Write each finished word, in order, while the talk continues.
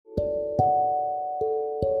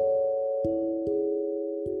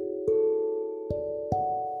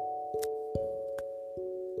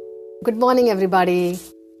Good morning, everybody.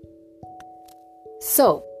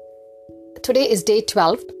 So, today is day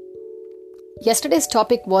 12. Yesterday's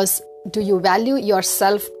topic was, do you value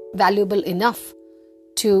yourself valuable enough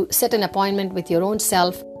to set an appointment with your own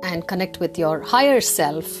self and connect with your higher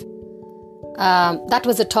self? That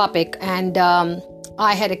was the topic, and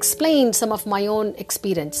I had explained some of my own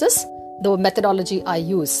experiences, the methodology I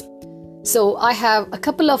use. So I have a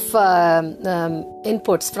couple of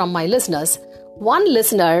inputs from my listeners. One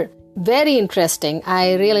listener, very interesting,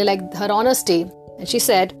 I really liked her honesty, and she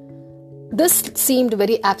said, this seemed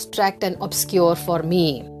very abstract and obscure for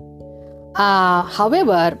me.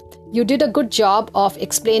 However, you did a good job of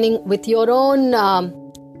explaining with your own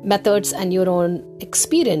methods and your own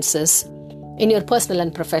experiences in your personal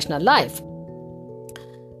and professional life.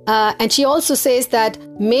 And she also says that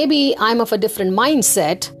maybe I'm of a different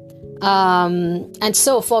mindset, and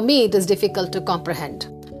so for me it is difficult to comprehend.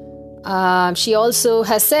 She also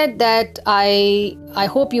has said that I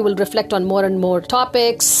hope you will reflect on more and more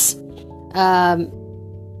topics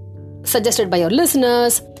suggested by your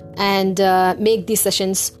listeners and make these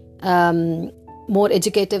sessions more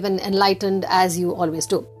educative and enlightened as you always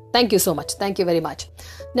do. Thank you so much. Thank you very much.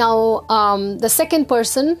 Now, the second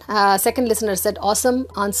listener said, awesome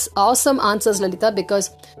answers, Lalita, because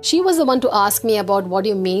she was the one to ask me about what do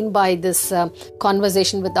you mean by this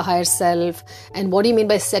conversation with the higher self and what do you mean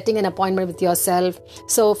by setting an appointment with yourself.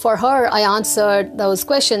 So for her, I answered those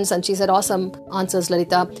questions and she said, awesome answers,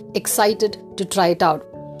 Lalita. Excited to try it out.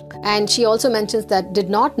 And she also mentions that I did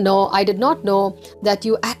not know that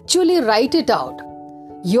you actually write it out.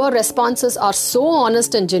 Your responses are so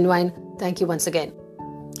honest and genuine. Thank you once again.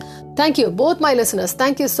 Thank you, both my listeners.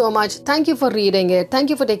 Thank you so much. Thank you for reading it.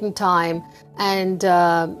 Thank you for taking time and,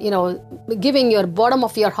 giving your bottom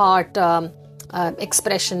of your heart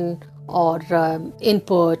expression or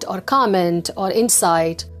input or comment or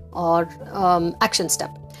insight or action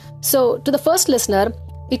step. So to the first listener,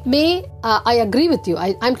 it may, I agree with you.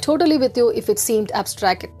 I'm totally with you if it seemed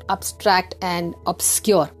abstract and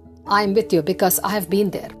obscure. I'm with you because I have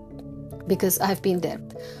been there.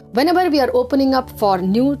 Whenever we are opening up for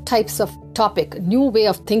new types of topic, new way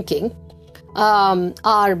of thinking,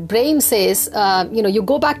 our brain says, you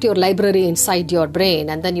go back to your library inside your brain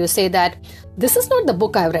and then you say that this is not the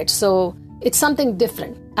book I read, so it's something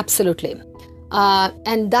different. Absolutely.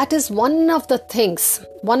 And that is one of the things,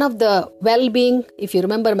 one of the well-being, if you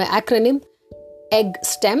remember my acronym,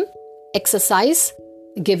 EGGSTEM, exercise,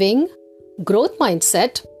 giving, growth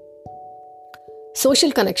mindset,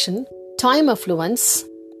 social connection, time affluence,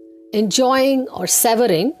 enjoying or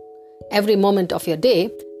savoring every moment of your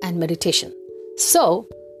day, and meditation. So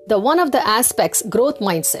the one of the aspects, growth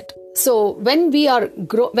mindset. So when we are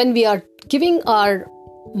giving our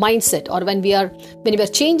mindset, or when we are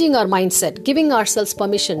changing our mindset, giving ourselves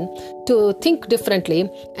permission to think differently,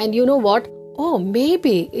 and you know what? Oh,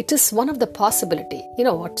 maybe it is one of the possibility. You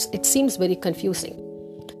know what? It seems very confusing.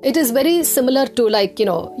 It is very similar to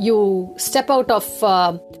you step out of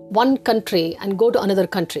one country and go to another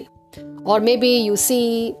country. Or maybe you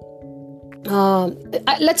see,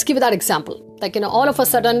 let's give that example. All of a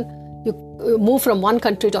sudden you move from one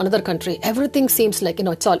country to another country. Everything seems like,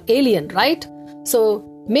 it's all alien, right?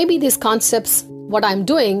 So maybe these concepts, what I'm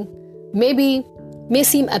doing, may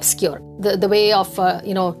seem obscure. The way of,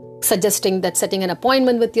 suggesting that setting an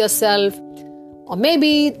appointment with yourself, or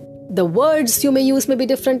maybe the words you may use may be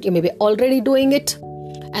different. You may be already doing it.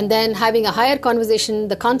 And then having a higher conversation,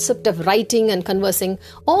 the concept of writing and conversing,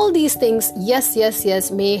 all these things, yes,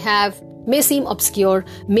 may seem obscure,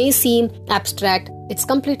 may seem abstract. It's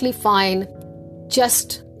completely fine.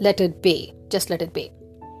 Just let it be.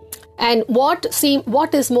 And what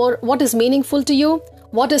is meaningful to you?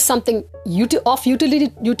 What is something of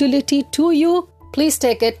utility to you? Please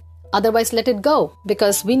take it. Otherwise, let it go,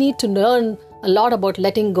 because we need to learn a lot about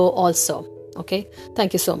letting go also. Okay,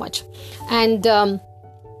 thank you so much. And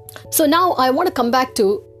so now I want to come back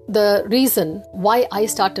to the reason why I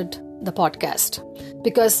started the podcast,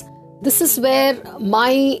 because this is where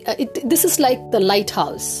this is like the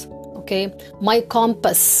lighthouse. Okay, my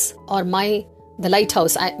compass, or the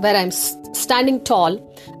lighthouse where I'm standing tall,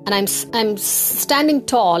 and I'm standing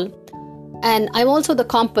tall, and I'm also the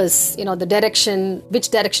compass. The direction, which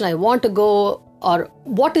direction I want to go, or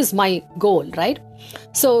what is my goal, right?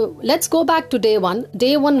 So let's go back to day one.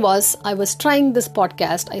 Day one was, I was trying this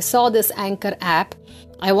podcast. I saw this Anchor app.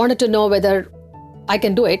 I wanted to know whether I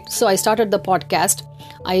can do it. So I started the podcast.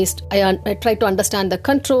 I tried to understand the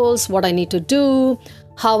controls, what I need to do,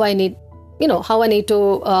 how I need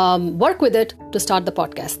to work with it to start the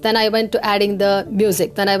podcast. Then I went to adding the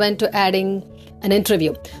music. Then I went to adding an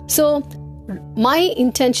interview. So my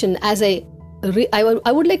intention I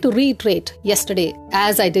would like to reiterate yesterday,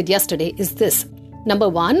 as I did yesterday, is this. Number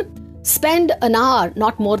one, spend an hour,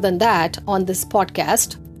 not more than that, on this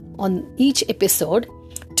podcast, on each episode,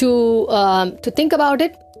 to think about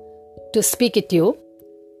it, to speak it to you,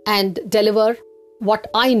 and deliver what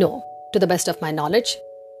I know to the best of my knowledge,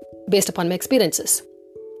 based upon my experiences.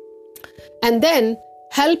 And then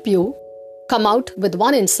help you come out with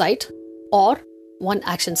one insight or one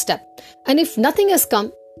action step. And if nothing has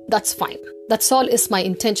come, that's fine. That's all is my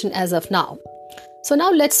intention as of now. So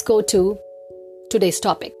now let's go to today's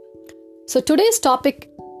topic. So today's topic,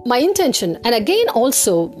 my intention, and again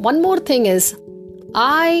also one more thing is,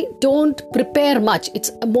 I don't prepare much.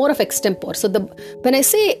 It's more of extempore. So when I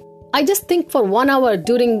say, I just think for 1 hour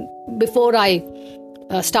before I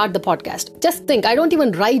start the podcast. Just think. I don't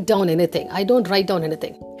even write down anything.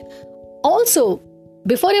 Also,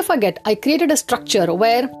 before I forget, I created a structure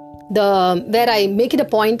where I make it a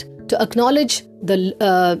point to acknowledge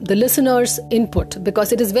the listener's input,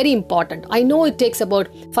 because it is very important. I know it takes about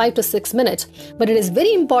 5 to 6 minutes, but it is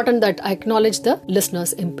very important that I acknowledge the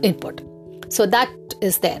listener's input. So that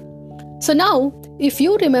is there. So now, if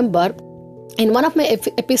you remember, in one of my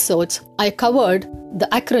episodes, I covered the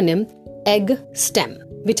acronym EGGSTEM,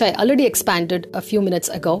 which I already expanded a few minutes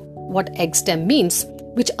ago, what EGGSTEM means,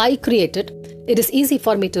 which I created. It is easy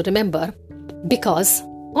for me to remember because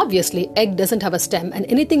obviously egg doesn't have a stem, and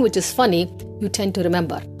anything which is funny, you tend to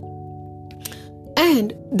remember.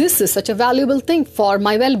 And this is such a valuable thing for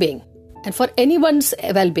my well-being and for anyone's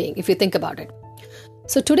well-being, if you think about it.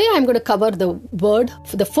 So today I'm going to cover the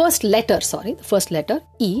first letter,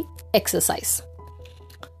 E, exercise.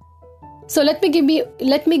 So let me give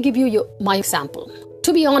you my example.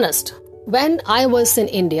 To be honest, when I was in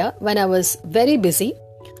India, when I was very busy,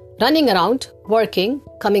 running around, working,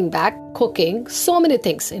 coming back, cooking, so many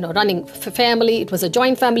things, running family, it was a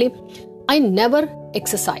joint family, I never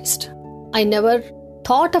exercised. I never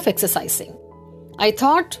thought of exercising. I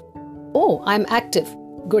thought, I'm active,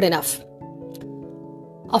 good enough.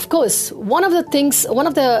 Of course, one of the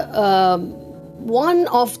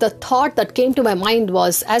thought that came to my mind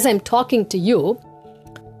was, as I'm talking to you,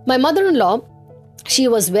 my mother-in-law, she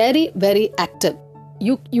was very, very active.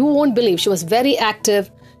 You won't believe, she was very active.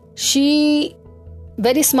 She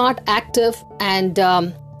very smart, active, and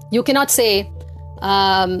you cannot say,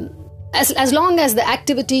 as long as the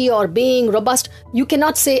activity or being robust, you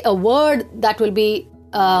cannot say a word that will be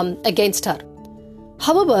against her.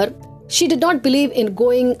 However, she did not believe in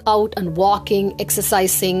going out and walking,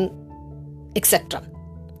 exercising, etc.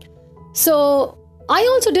 So I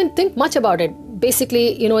also didn't think much about it.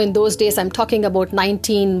 Basically, in those days, I'm talking about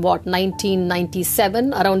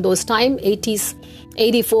 1997, around those time, 80s,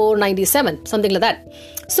 84, 97, something like that.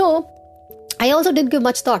 So I also didn't give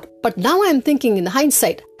much thought. But now I'm thinking in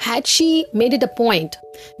hindsight, had she made it a point,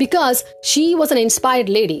 because she was an inspired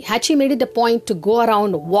lady, had she made it a point to go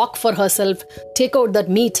around, walk for herself, take out that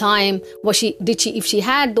me time, if she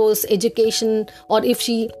had those education, or if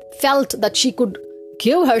she felt that she could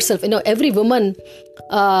give herself, every woman,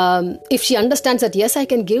 if she understands that, yes, I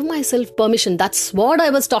can give myself permission. That's what I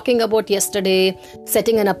was talking about yesterday,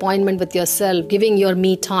 setting an appointment with yourself, giving your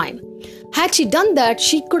me time. Had she done that,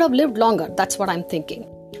 she could have lived longer. That's what I'm thinking.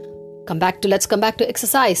 Let's come back to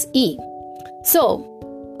exercise, E. So,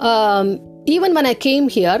 even when I came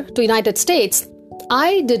here to United States,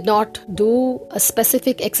 I did not do a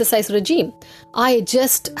specific exercise regime. I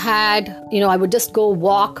just had, I would just go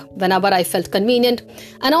walk whenever I felt convenient.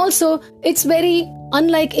 And also, it's very,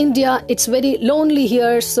 unlike India, it's very lonely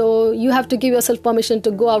here. So you have to give yourself permission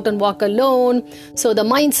to go out and walk alone. So the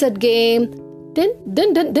mindset game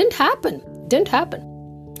didn't happen.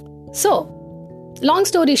 So, long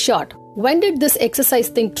story short, when did this exercise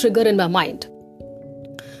thing trigger in my mind?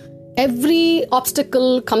 Every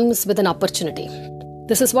obstacle comes with an opportunity.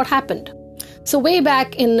 This is what happened. So way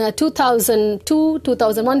back in 2002,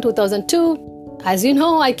 2002, as you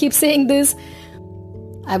know, I keep saying this,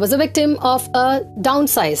 I was a victim of a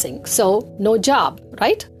downsizing. So no job,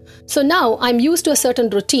 right? So now I'm used to a certain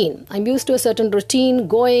routine.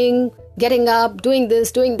 Going, getting up, doing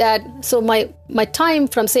this, doing that. So my time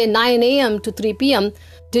from say 9 a.m. to 3 p.m.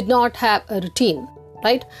 did not have a routine,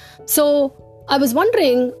 right? So I was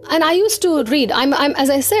wondering, and I used to read. I'm as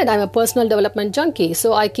I said, I'm a personal development junkie.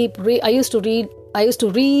 So I used to read,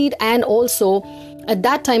 and also at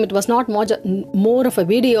that time it was not more of a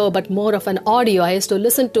video, but more of an audio. I used to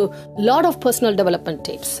listen to a lot of personal development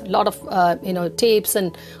tapes, a lot of tapes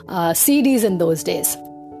and CDs in those days.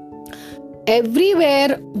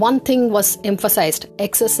 Everywhere, one thing was emphasized: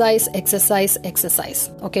 exercise.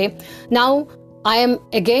 Okay. Now, I'm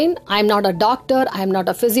not a doctor, I'm not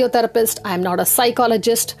a physiotherapist, I'm not a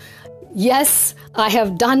psychologist. Yes, I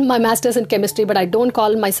have done my master's in chemistry, but I don't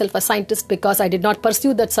call myself a scientist because I did not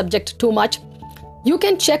pursue that subject too much. You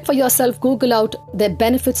can check for yourself, Google out the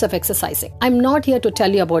benefits of exercising. I'm not here to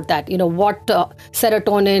tell you about that, what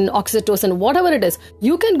serotonin, oxytocin, whatever it is.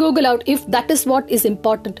 You can Google out if that is what is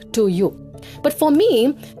important to you. But for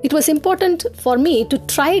me, it was important for me to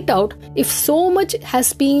try it out. If so much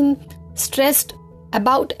has been stressed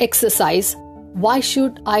about exercise, why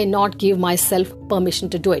should I not give myself permission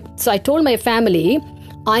to do it? So I told my family,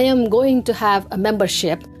 I am going to have a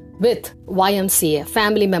membership with YMCA,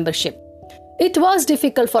 family membership. It was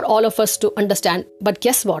difficult for all of us to understand, but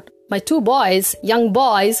guess what? My two boys, young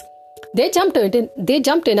boys, they jumped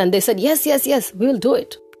in and they said, yes, we will do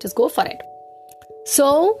it. Just go for it.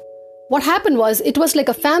 So what happened was, it was like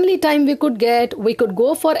a family time we could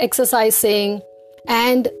go for exercising,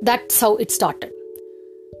 and that's how it started.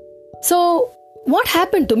 So what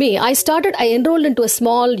happened to me? I enrolled into a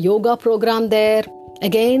small yoga program there.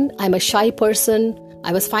 Again, I'm a shy person.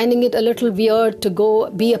 I was finding it a little weird to go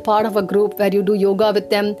be a part of a group where you do yoga with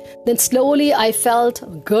them. Then slowly I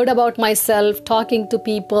felt good about myself, talking to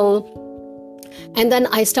people. And then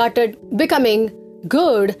I started becoming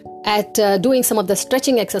good at doing some of the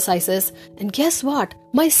stretching exercises. And guess what?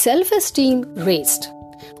 My self-esteem raised.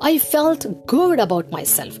 I felt good about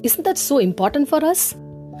myself. Isn't that so important for us?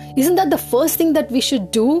 Isn't that the first thing that we should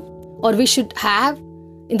do, or we should have,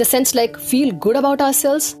 in the sense like feel good about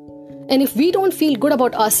ourselves? And if we don't feel good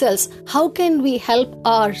about ourselves, how can we help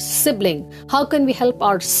our sibling? How can we help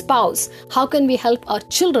our spouse? How can we help our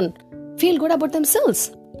children feel good about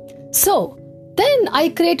themselves? So then I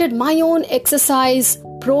created my own exercise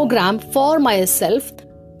program for myself,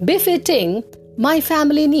 befitting my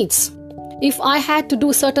family needs. If I had to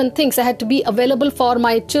do certain things, I had to be available for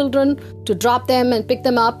my children to drop them and pick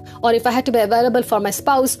them up, or if I had to be available for my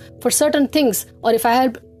spouse for certain things, or if I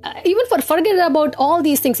had forget about all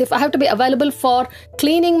these things, if I have to be available for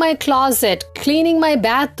cleaning my closet, cleaning my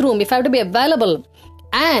bathroom, if I have to be available,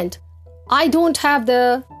 and I don't have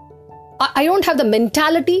the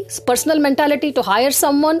mentality, personal mentality to hire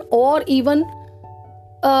someone, or even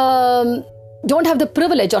don't have the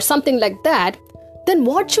privilege or something like that, then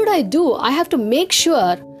what should I do? I have to make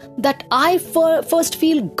sure that I first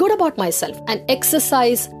feel good about myself, and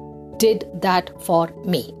exercise did that for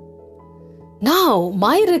me. Now,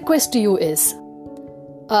 my request to you is,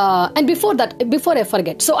 and before I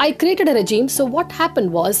forget, so I created a regime. So what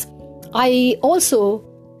happened was,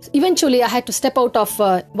 eventually I had to step out of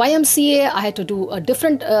YMCA. I had to do a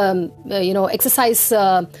different, exercise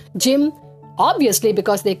gym, obviously,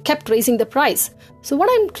 because they kept raising the price. So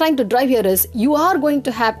what I'm trying to drive here is, you are going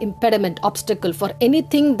to have obstacle for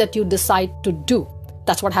anything that you decide to do.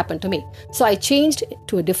 That's what happened to me. So I changed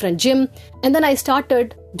to a different gym, and then I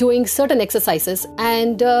started doing certain exercises,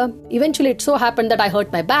 and eventually it so happened that I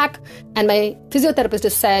hurt my back, and my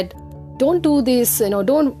physiotherapist said, don't do this,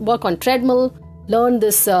 don't work on treadmill, learn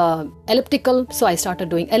this elliptical. So I started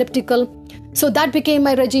doing elliptical. So that became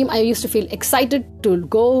my regime. I used to feel excited to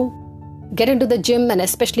go get into the gym, and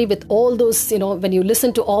especially with all those, when you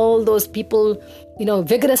listen to all those people,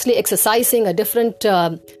 vigorously exercising, a different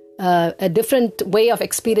way of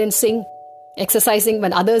experiencing exercising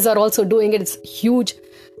when others are also doing it. It's huge,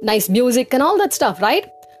 nice music and all that stuff, right?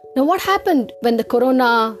 Now, what happened when the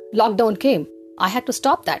corona lockdown came? I had to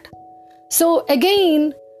stop that. So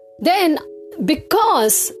again, then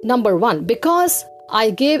because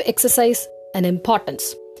I gave exercise an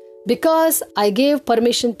importance, because I gave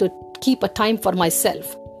permission to keep a time for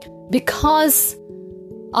myself, because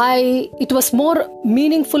it was more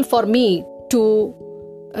meaningful for me to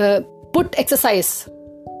put exercise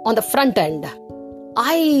on the front end,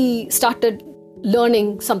 I started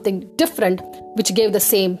learning something different, which gave the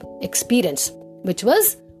same experience, which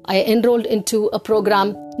was I enrolled into a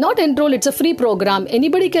program. Not enrolled, it's a free program.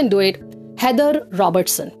 Anybody can do it. Heather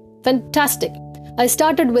Robertson. Fantastic. I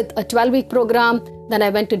started with a 12-week program. Then I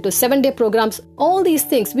went into 7-day programs. All these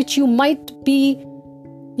things which you might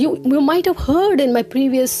have heard in my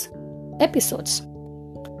previous episodes.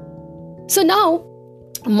 So now,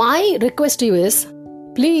 my request to you is,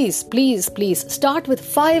 please start with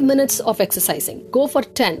 5 minutes of exercising. Go for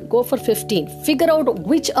 10, go for 15. Figure out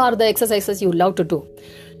which are the exercises you love to do.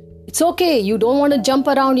 It's okay, you don't want to jump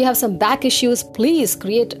around, you have some back issues. Please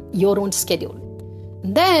create your own schedule.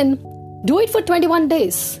 Then do it for 21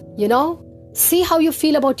 days, See how you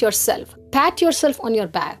feel about yourself. Pat yourself on your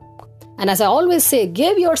back. And as I always say,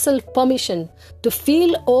 give yourself permission to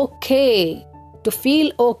feel okay.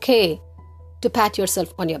 To pat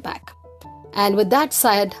yourself on your back. And with that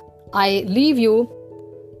said, I leave you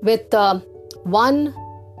with one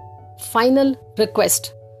final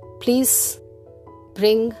request. Please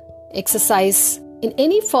bring exercise in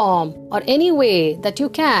any form or any way that you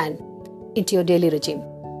can into your daily regime.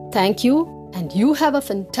 Thank you, and you have a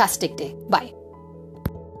fantastic day. Bye.